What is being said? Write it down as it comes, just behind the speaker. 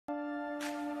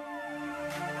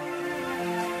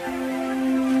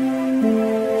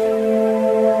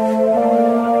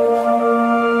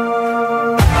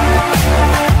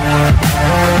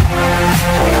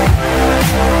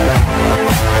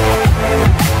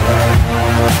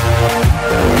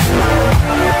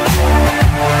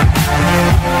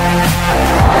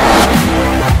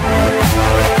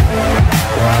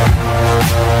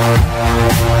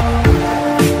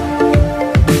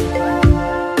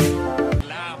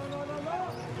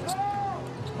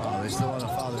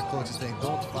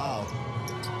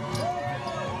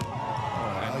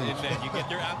get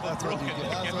your ankle broken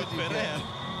like Kevin Ferrer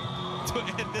to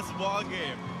end this ball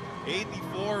game.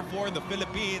 84 for the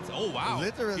Philippines. Oh, wow.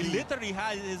 He literally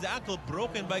had his ankle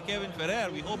broken by Kevin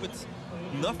Ferrer. We hope it's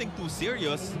nothing too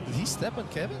serious. Did he step on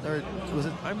Kevin, or was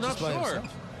it? I'm not sure.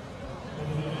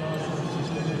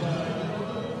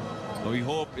 We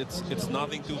hope it's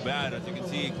nothing too bad. As you can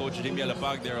see, Coach Jimmy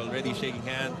Alapag, they're already shaking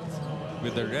hands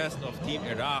with the rest of Team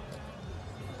Iraq.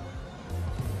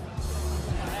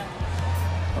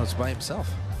 Oh, it's by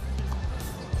himself.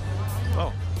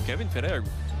 Oh, Kevin Ferrer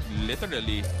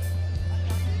literally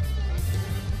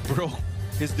broke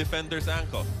his defender's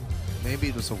ankle. Maybe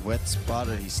it was a wet spot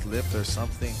or he slipped or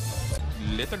something.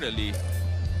 Literally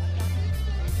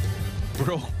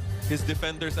broke his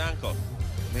defender's ankle.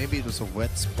 Maybe it was a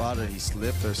wet spot or he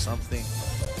slipped or something.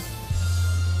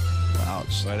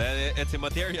 Ouch. But it's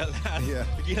immaterial that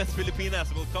Gilas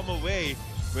Pilipinas will come away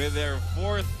with their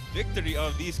 4th victory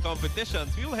of these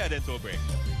competitions. We'll head into a break.